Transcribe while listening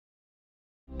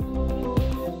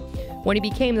When he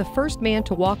became the first man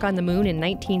to walk on the moon in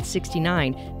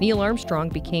 1969, Neil Armstrong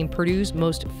became Purdue's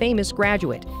most famous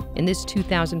graduate. In this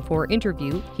 2004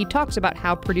 interview, he talks about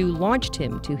how Purdue launched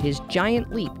him to his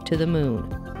giant leap to the moon.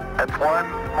 It's one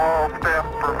small step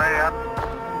for man,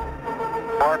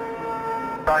 one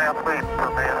giant leap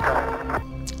for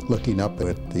mankind. Looking up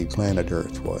at the planet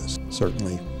Earth was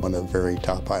certainly one of the very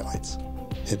top highlights.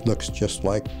 It looks just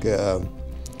like you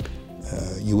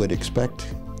would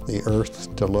expect the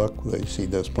Earth to look. You see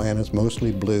those planets,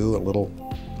 mostly blue, a little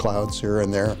clouds here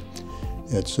and there.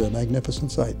 It's a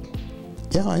magnificent sight.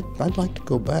 Yeah, I'd like to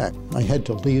go back. I had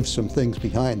to leave some things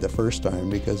behind the first time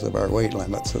because of our weight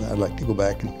limits, and I'd like to go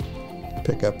back and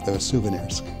pick up those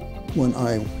souvenirs. When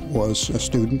I was a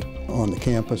student on the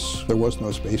campus, there was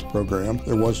no space program.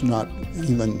 There was not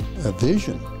even a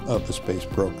vision of the space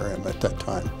program at that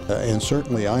time. And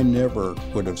certainly I never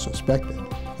would have suspected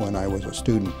when I was a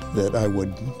student that I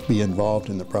would be involved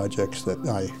in the projects that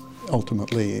I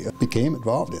ultimately became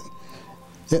involved in.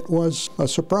 It was a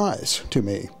surprise to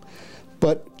me.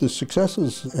 But the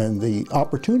successes and the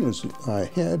opportunities I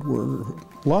had were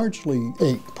largely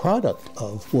a product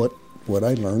of what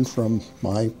I learned from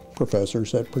my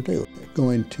professors at Purdue.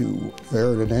 Going to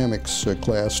aerodynamics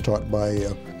class taught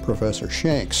by Professor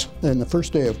Shanks. And the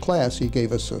first day of class, he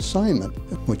gave us an assignment,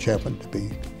 which happened to be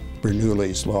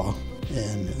Bernoulli's law.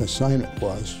 And the assignment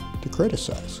was to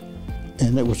criticize.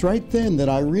 And it was right then that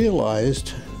I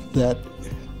realized that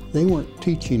they weren't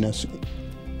teaching us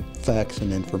facts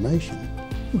and information.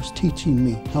 It was teaching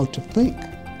me how to think.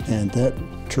 And that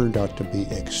turned out to be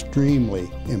extremely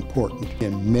important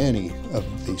in many of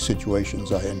the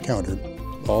situations I encountered.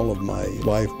 All of my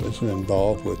life was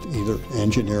involved with either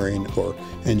engineering or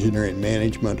engineering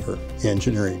management or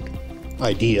engineering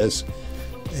ideas.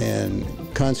 And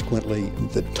consequently,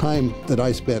 the time that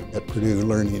I spent at Purdue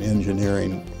learning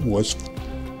engineering was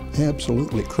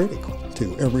absolutely critical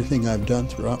to everything I've done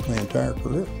throughout my entire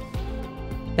career.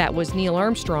 That was Neil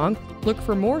Armstrong. Look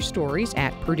for more stories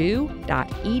at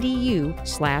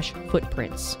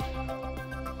purdue.edu/footprints.